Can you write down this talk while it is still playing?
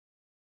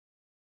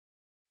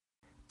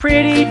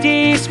Pretty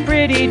Dees,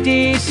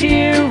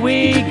 here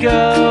we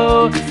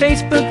go.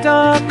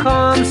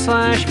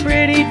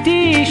 Facebook.com/Pretty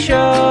D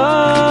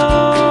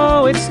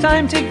Show. It's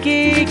time to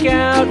geek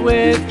out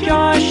with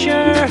Josh,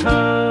 your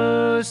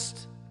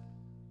host.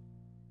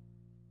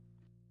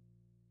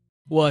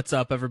 What's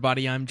up,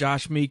 everybody? I'm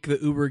Josh Meek, the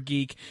Uber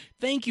Geek.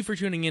 Thank you for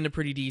tuning in to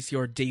Pretty Dees,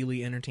 your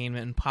daily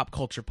entertainment and pop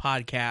culture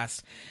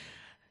podcast.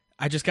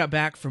 I just got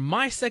back from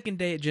my second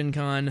day at Gen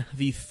Con,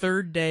 the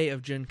third day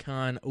of Gen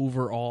Con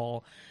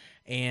overall.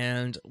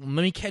 And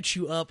let me catch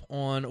you up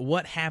on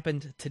what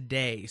happened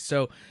today.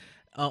 So,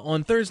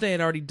 on Thursday,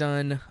 I'd already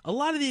done a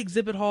lot of the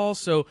exhibit hall.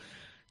 So,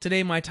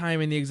 today, my time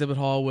in the exhibit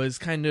hall was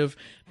kind of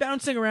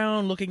bouncing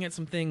around, looking at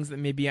some things that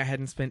maybe I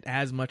hadn't spent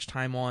as much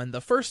time on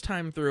the first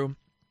time through,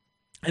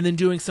 and then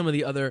doing some of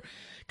the other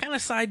kind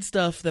of side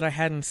stuff that I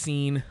hadn't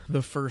seen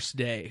the first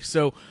day.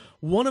 So,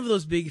 one of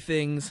those big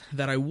things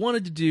that I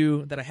wanted to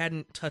do that I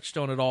hadn't touched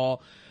on at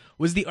all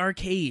was the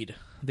arcade.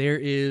 There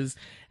is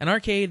an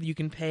arcade you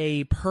can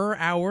pay per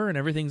hour and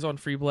everything's on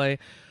free play,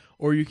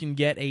 or you can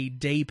get a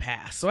day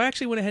pass. So I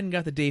actually went ahead and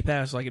got the day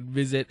pass so I could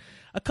visit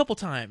a couple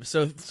times.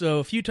 So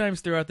a few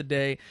times throughout the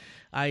day,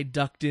 I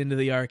ducked into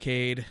the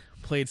arcade,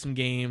 played some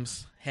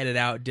games, headed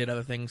out, did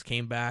other things,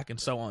 came back, and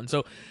so on.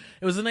 So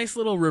it was a nice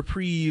little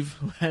reprieve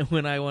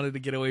when I wanted to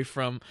get away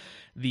from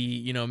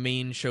the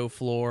main show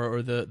floor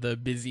or the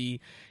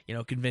busy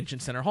convention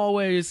center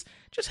hallways.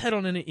 Just head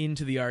on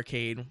into the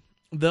arcade.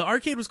 The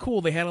arcade was cool.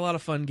 They had a lot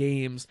of fun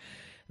games.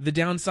 The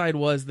downside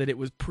was that it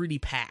was pretty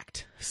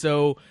packed.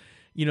 So,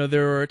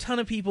 there were a ton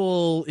of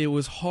people. It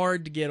was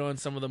hard to get on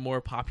some of the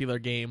more popular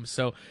games.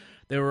 So,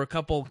 there were a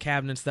couple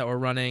cabinets that were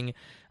running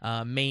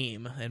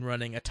MAME and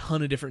running a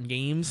ton of different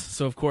games.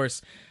 So, of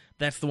course,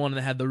 that's the one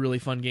that had the really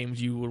fun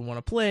games you would want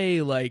to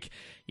play, like,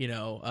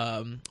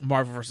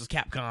 Marvel vs.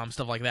 Capcom,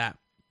 stuff like that.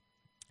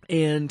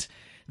 And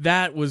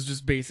that was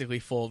just basically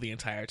full the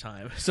entire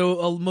time.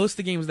 So most of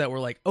the games that were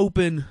like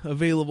open,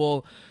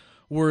 available,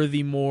 were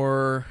the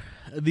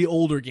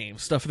older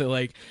games, stuff that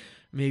like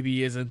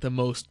maybe isn't the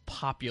most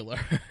popular.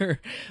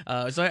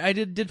 So I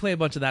did play a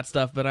bunch of that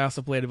stuff, but I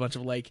also played a bunch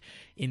of like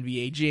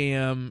NBA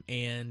Jam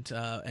and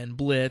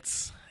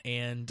Blitz,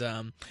 and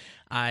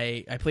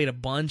I played a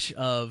bunch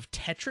of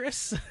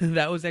Tetris.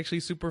 That was actually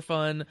super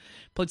fun.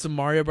 Played some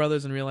Mario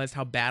Brothers and realized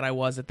how bad I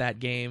was at that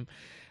game.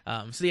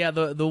 So yeah,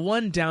 the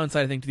one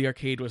downside I think to the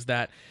arcade was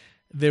that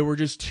there were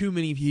just too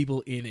many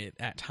people in it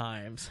at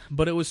times.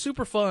 But it was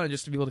super fun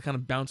just to be able to kind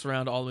of bounce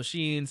around all the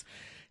machines,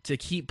 to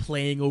keep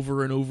playing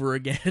over and over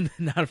again, and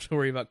not have to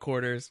worry about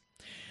quarters.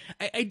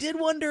 I did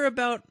wonder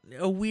about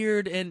a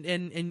weird,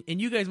 and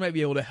you guys might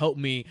be able to help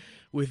me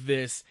with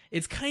this.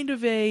 It's kind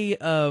of a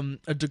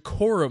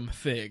decorum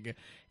thing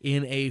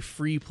in a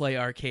free play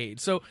arcade.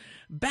 So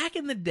back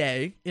in the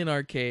day in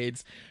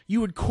arcades,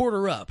 you would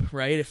quarter up,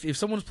 right? If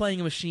someone's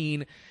playing a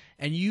machine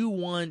and you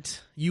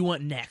want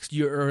next,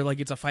 or like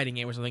it's a fighting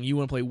game or something, you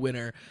want to play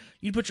winner,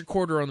 you'd put your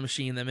quarter on the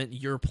machine, that meant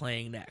you're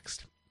playing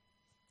next.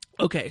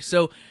 Okay,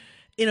 so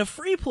in a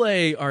free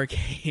play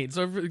arcade,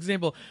 so for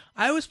example,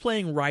 I was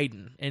playing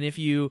Raiden, and if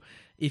you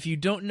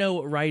don't know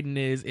what Raiden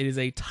is, it is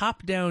a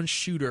top-down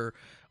shooter,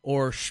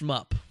 or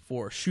shmup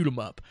for shoot 'em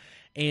up.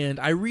 And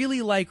I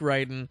really like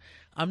Raiden.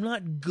 I'm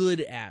not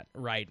good at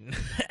Raiden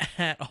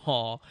at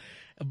all,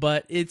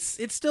 but it's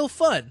still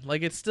fun.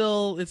 Like it's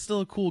still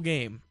a cool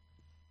game.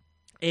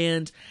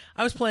 And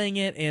I was playing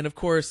it, and of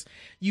course,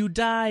 you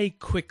die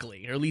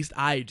quickly, or at least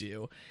I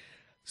do.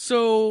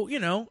 So,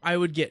 I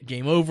would get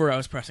game over, I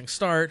was pressing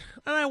start,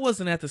 and I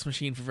wasn't at this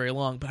machine for very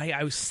long, but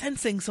I was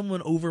sensing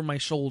someone over my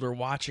shoulder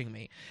watching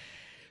me.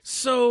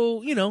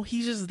 So,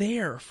 he's just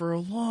there for a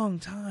long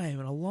time,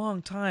 and I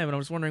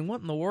was wondering,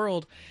 what in the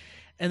world?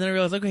 And then I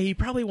realized, okay, he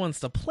probably wants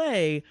to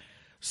play.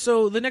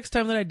 So the next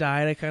time that I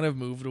died, I kind of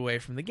moved away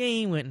from the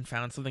game, went and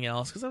found something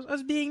else, because I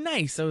was being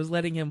nice. I was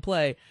letting him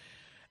play.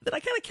 Then I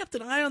kind of kept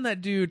an eye on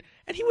that dude,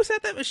 and he was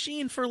at that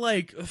machine for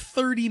like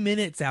 30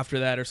 minutes after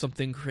that or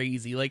something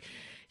crazy. Like,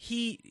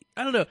 I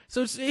don't know.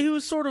 So he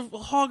was sort of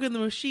hogging the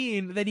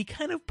machine that he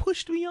kind of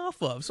pushed me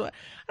off of. So I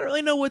don't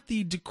really know what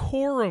the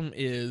decorum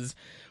is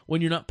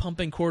when you're not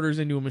pumping quarters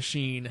into a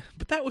machine,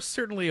 but that was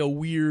certainly a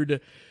weird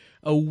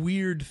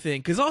thing.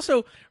 Because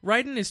also,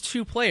 Raiden is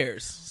 2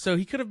 players, so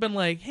he could have been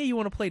like, hey, you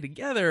want to play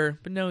together?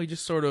 But no, he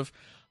just sort of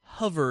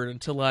hovered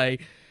until I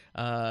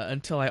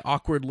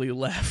awkwardly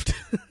left.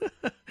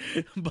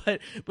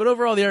 But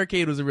overall, the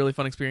arcade was a really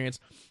fun experience.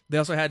 They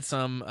also had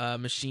some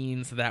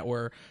machines that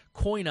were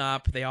coin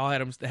op. They had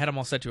them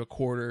all set to a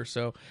quarter,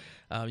 so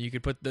you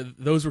could put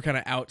those were kind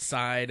of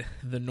outside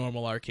the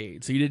normal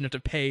arcade, so you didn't have to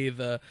pay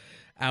the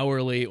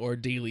hourly or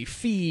daily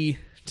fee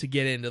to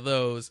get into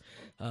those,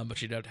 but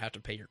you'd have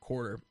to pay your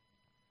quarter.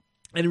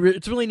 And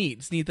it's really neat.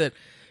 It's neat that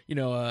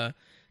a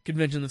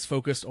convention that's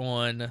focused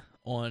on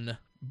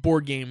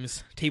board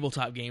games,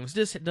 tabletop games,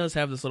 does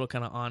have this little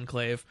kind of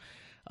enclave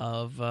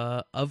of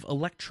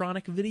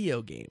electronic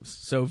video games.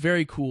 So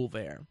very cool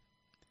there.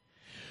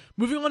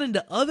 Moving on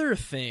into other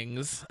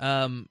things,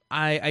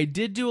 I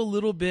did do a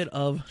little bit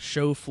of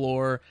show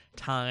floor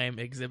time,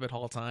 exhibit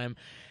hall time,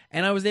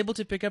 and I was able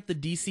to pick up the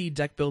DC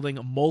deck building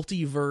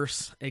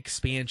multiverse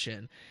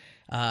expansion.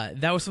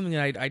 That was something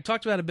that I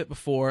talked about a bit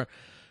before.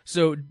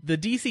 So the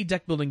DC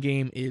deck building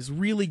game is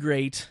really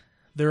great.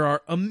 There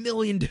are a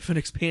million different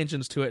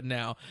expansions to it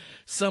now.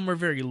 Some are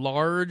very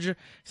large.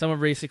 Some are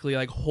basically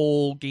like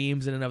whole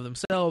games in and of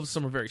themselves.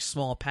 Some are very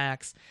small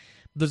packs.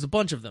 There's a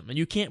bunch of them, and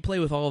you can't play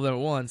with all of them at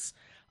once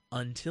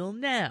until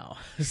now.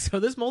 So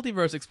this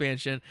multiverse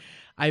expansion,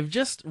 I've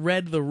just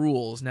read the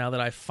rules now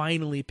that I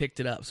finally picked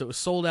it up. So it was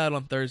sold out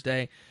on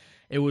Thursday.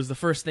 It was the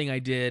first thing I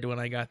did when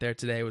I got there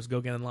today, was go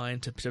get in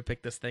line to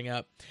pick this thing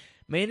up.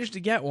 Managed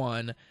to get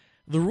one.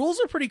 The rules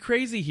are pretty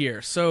crazy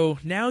here. So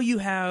now you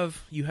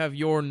have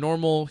your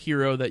normal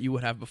hero that you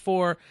would have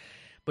before,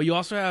 but you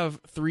also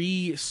have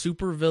 3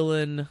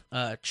 supervillain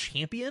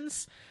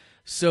champions.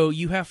 So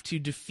you have to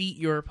defeat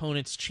your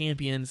opponent's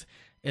champions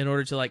in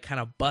order to like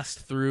kind of bust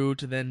through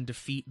to then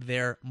defeat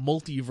their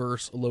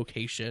multiverse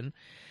location.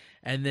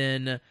 And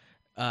then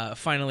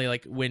finally,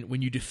 like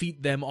when you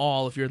defeat them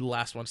all, if you're the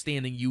last one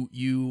standing,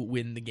 you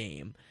win the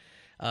game.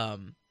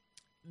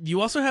 You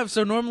also have,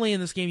 so normally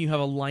in this game you have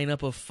a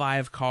lineup of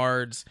 5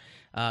 cards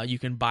you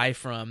can buy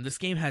from. This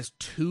game has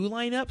 2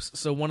 lineups,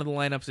 so one of the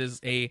lineups is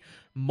a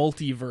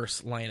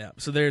multiverse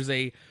lineup. So there's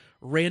a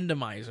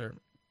randomizer,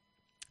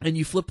 and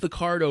you flip the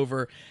card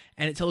over,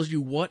 and it tells you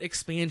what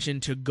expansion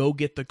to go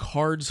get the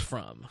cards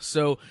from.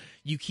 So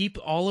you keep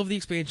all of the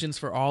expansions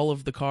for all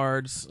of the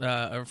cards,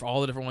 or for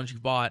all the different ones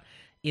you've bought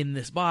in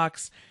this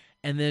box,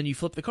 and then you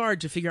flip the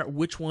card to figure out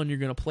which one you're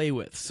going to play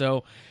with.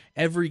 So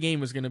every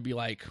game is going to be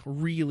like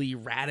really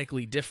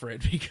radically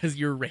different because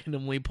you're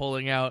randomly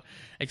pulling out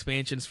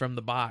expansions from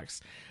the box.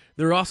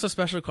 There are also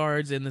special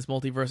cards in this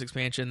multiverse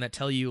expansion that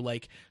tell you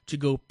like to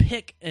go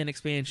pick an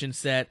expansion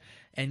set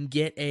and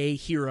get a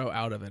hero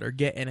out of it or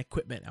get an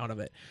equipment out of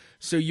it.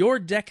 So your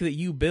deck that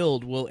you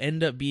build will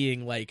end up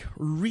being like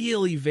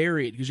really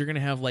varied because you're going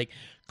to have like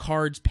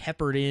cards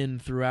peppered in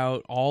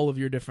throughout all of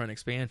your different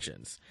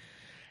expansions.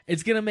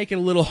 It's going to make it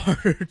a little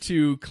harder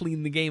to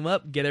clean the game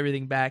up, get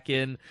everything back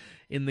in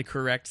the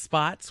correct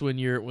spots when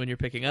you're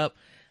picking up.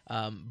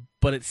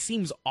 But it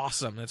seems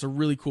awesome. It's a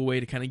really cool way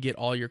to kind of get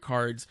all your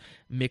cards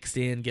mixed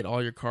in, get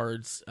all your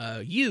cards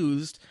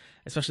used,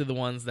 especially the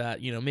ones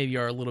that, you know, maybe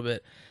are a little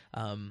bit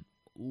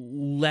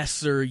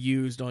lesser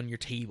used on your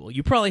table.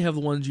 You probably have the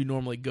ones you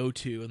normally go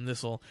to, and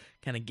this will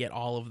kind of get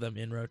all of them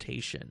in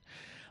rotation.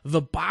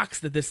 The box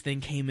that this thing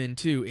came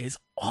into is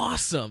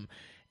awesome.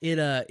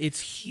 It's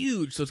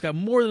huge, so it's got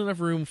more than enough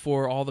room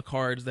for all the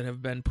cards that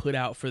have been put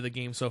out for the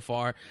game so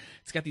far.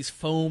 It's got these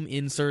foam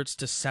inserts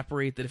to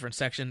separate the different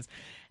sections,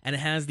 and it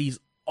has these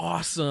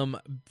awesome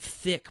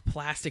thick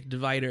plastic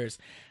dividers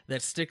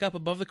that stick up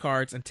above the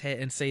cards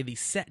and say the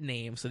set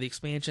name, so the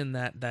expansion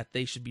that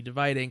they should be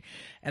dividing,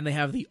 and they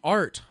have the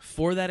art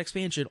for that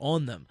expansion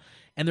on them.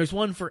 And there's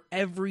one for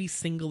every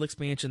single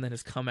expansion that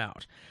has come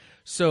out.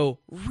 So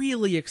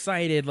really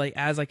excited, like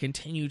as I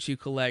continue to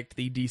collect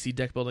the DC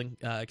deck building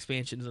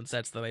expansions and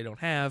sets that I don't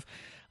have,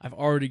 I've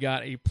already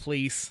got a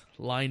place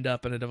lined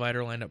up and a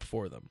divider lined up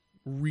for them.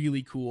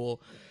 Really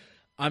cool.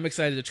 I'm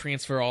excited to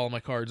transfer all of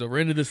my cards over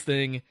into this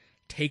thing,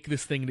 take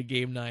this thing to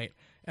game night,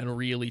 and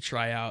really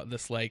try out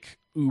this like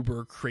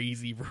uber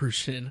crazy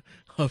version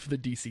of the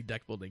DC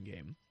deck building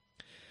game.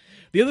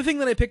 The other thing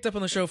that I picked up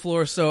on the show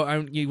floor, so I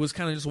was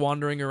kind of just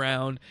wandering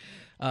around,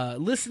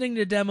 listening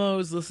to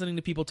demos, listening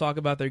to people talk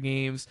about their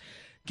games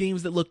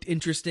that looked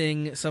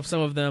interesting.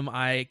 Some of them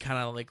I kind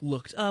of like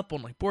looked up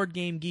on like Board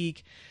Game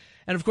Geek,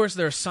 and of course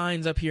there are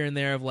signs up here and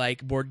there of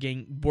like Board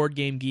Game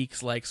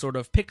Geek's like sort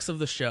of picks of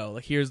the show.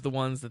 Like here's the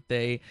ones that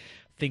they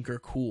think are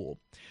cool.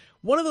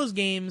 One of those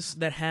games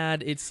that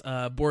had its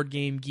Board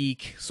Game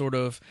Geek sort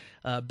of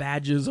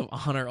badges of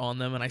honor on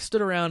them, and I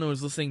stood around and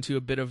was listening to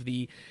a bit of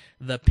the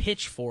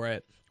pitch for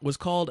it, was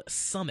called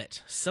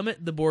Summit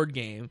the board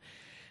game.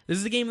 This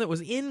is a game that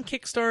was in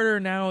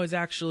Kickstarter, now is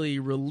actually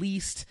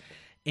released,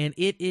 and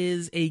it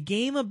is a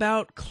game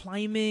about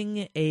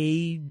climbing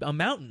a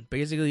mountain,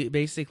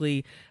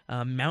 basically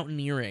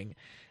mountaineering.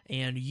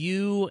 And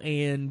you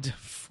and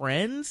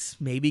friends,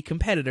 maybe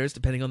competitors,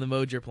 depending on the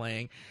mode you're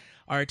playing,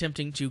 are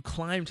attempting to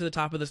climb to the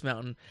top of this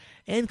mountain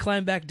and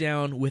climb back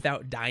down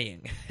without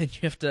dying. And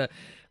you have to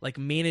like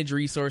manage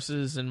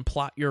resources and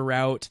plot your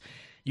route.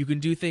 You can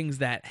do things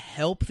that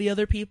help the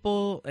other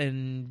people,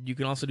 and you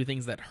can also do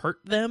things that hurt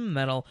them.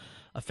 That'll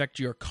affect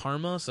your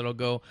karma, so it'll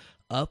go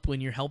up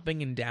when you're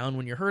helping and down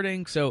when you're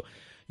hurting. So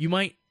you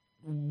might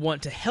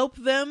want to help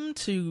them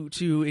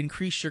to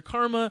increase your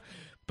karma,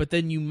 but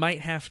then you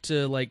might have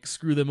to like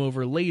screw them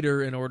over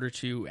later in order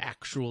to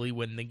actually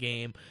win the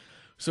game.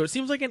 So it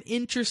seems like an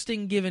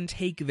interesting give and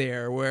take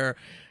there, where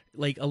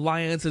like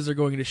alliances are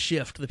going to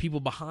shift. The people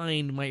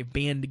behind might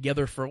band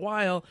together for a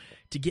while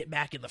to get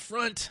back in the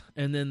front,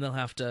 and then they'll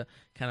have to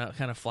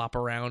kind of flop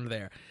around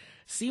there.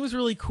 Seems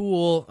really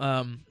cool.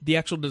 The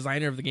actual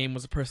designer of the game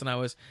was a person I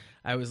was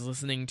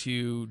listening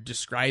to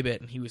describe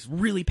it, and he was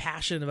really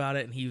passionate about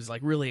it, and he was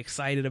like really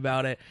excited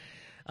about it.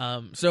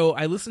 So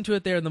I listened to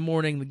it there in the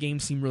morning. The game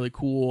seemed really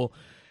cool.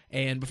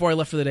 And before I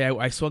left for the day,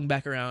 I swung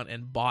back around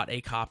and bought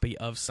a copy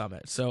of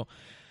Summit. So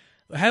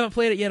I haven't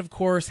played it yet, of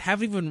course.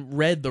 Haven't even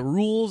read the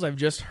rules. I've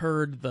just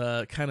heard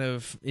the kind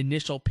of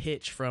initial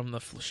pitch from the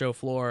show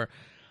floor.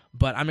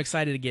 But I'm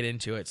excited to get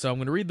into it. So I'm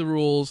going to read the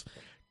rules,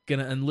 going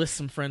to enlist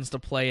some friends to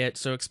play it.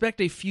 So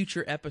expect a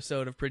future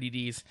episode of Pretty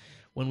D's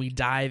when we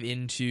dive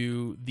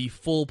into the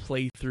full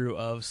playthrough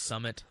of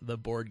Summit, the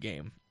board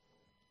game.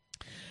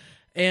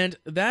 And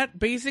that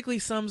basically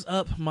sums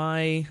up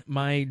my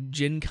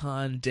Gen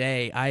Con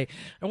day. I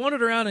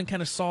wandered around and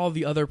kind of saw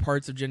the other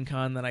parts of Gen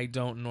Con that I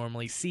don't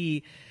normally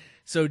see.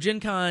 So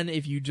Gen Con,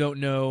 if you don't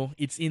know,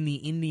 it's in the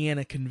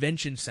Indiana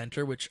Convention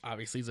Center, which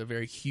obviously is a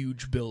very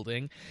huge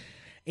building.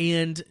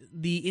 And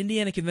the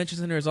Indiana Convention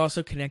Center is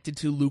also connected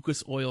to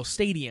Lucas Oil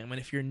Stadium.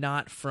 And if you're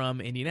not from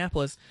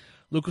Indianapolis,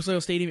 Lucas Oil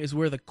Stadium is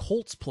where the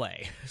Colts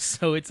play.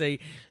 So it's a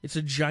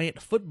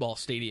giant football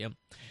stadium.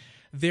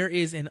 There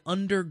is an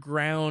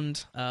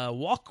underground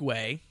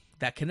walkway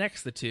that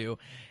connects the two,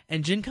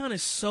 and Gen Con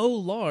is so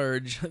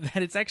large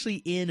that it's actually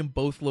in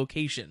both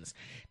locations.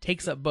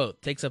 Takes up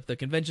both. Takes up the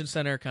convention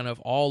center, kind of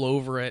all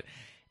over it,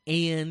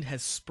 and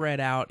has spread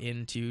out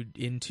into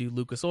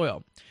Lucas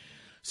Oil.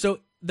 So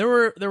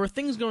there were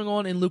things going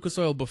on in Lucas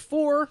Oil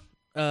before,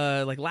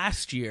 like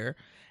last year,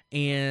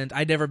 and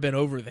I'd never been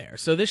over there.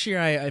 So this year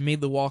I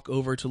made the walk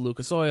over to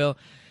Lucas Oil,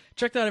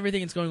 checked out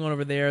everything that's going on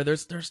over there.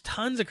 There's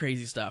tons of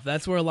crazy stuff.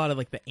 That's where a lot of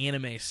like the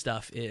anime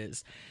stuff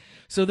is.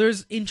 So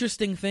there's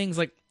interesting things,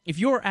 like if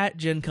you're at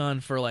Gen Con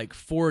for like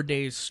 4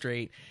 days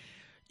straight,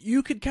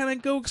 you could kind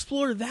of go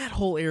explore that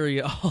whole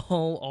area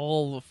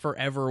all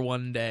forever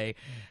one day.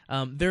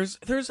 There's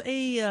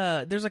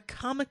a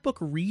comic book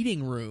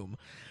reading room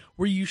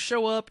where you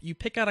show up, you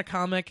pick out a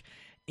comic,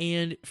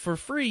 and for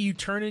free you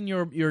turn in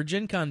your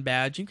Gen Con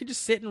badge. You can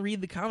just sit and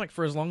read the comic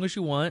for as long as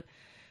you want.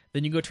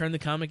 Then you go turn the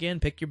comic in,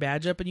 pick your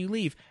badge up, and you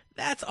leave.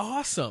 That's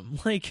awesome.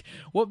 Like,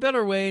 what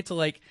better way to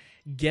like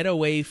get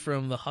away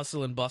from the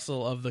hustle and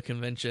bustle of the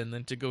convention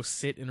than to go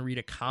sit and read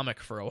a comic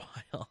for a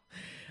while?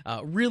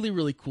 Really,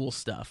 really cool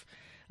stuff.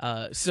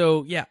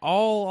 So yeah,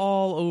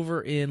 all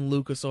over in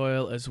Lucas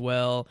Oil as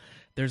well.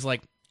 There's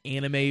like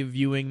anime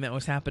viewing that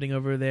was happening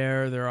over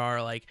there. There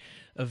are like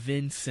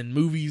events and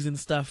movies and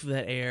stuff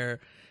that air.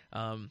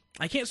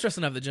 I can't stress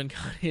enough that Gen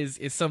Con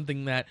is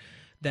something that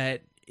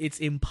it's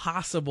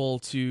impossible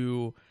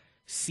to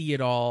see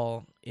it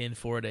all in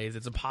 4 days.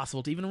 It's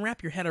impossible to even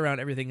wrap your head around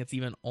everything that's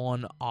even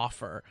on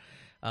offer.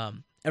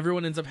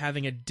 Everyone ends up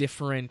having a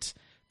different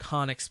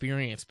con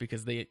experience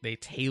because they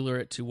tailor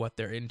it to what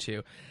they're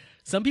into.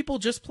 Some people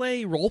just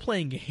play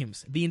role-playing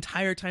games the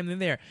entire time they're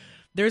there.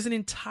 There's an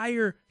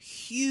entire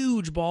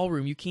huge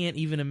ballroom. You can't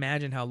even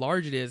imagine how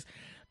large it is.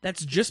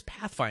 That's just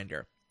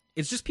Pathfinder.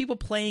 It's just people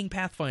playing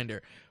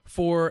Pathfinder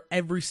for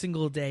every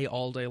single day,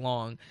 all day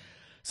long.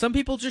 Some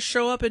people just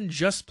show up and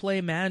just play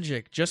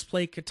Magic, just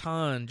play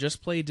Catan,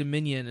 just play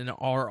Dominion, and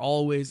are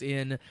always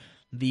in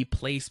the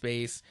play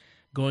space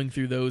going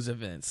through those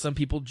events. Some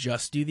people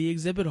just do the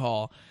exhibit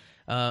hall.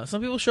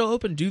 Some people show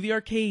up and do the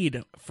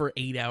arcade for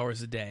 8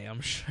 hours a day,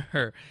 I'm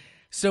sure.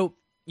 So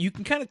you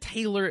can kind of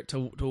tailor it to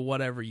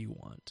whatever you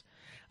want.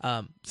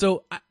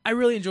 So I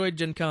really enjoyed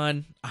Gen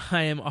Con.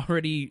 I am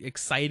already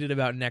excited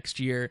about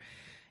next year.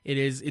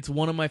 It's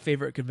one of my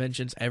favorite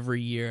conventions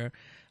every year.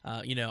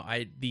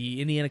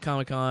 The Indiana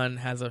Comic Con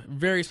has a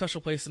very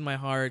special place in my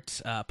heart.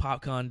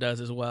 PopCon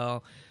does as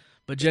well.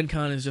 But Gen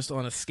Con is just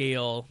on a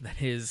scale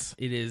that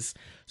it is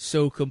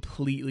so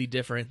completely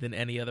different than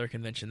any other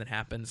convention that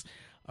happens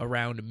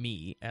around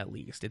me, at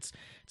least. It's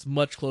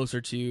much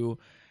closer to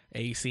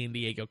a San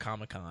Diego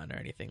Comic Con or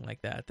anything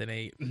like that than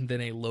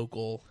a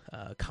local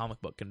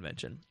comic book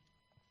convention.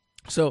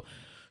 So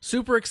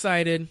super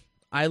excited.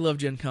 I love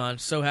Gen Con.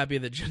 So happy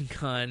that Gen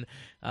Con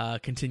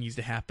continues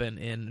to happen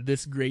in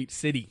this great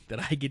city that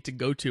I get to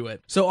go to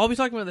it. So I'll be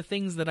talking about the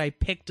things that I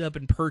picked up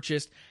and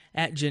purchased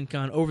at Gen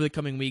Con over the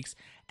coming weeks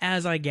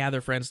as I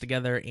gather friends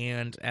together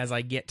and as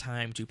I get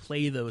time to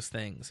play those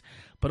things.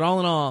 But all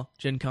in all,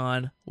 Gen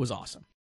Con was awesome.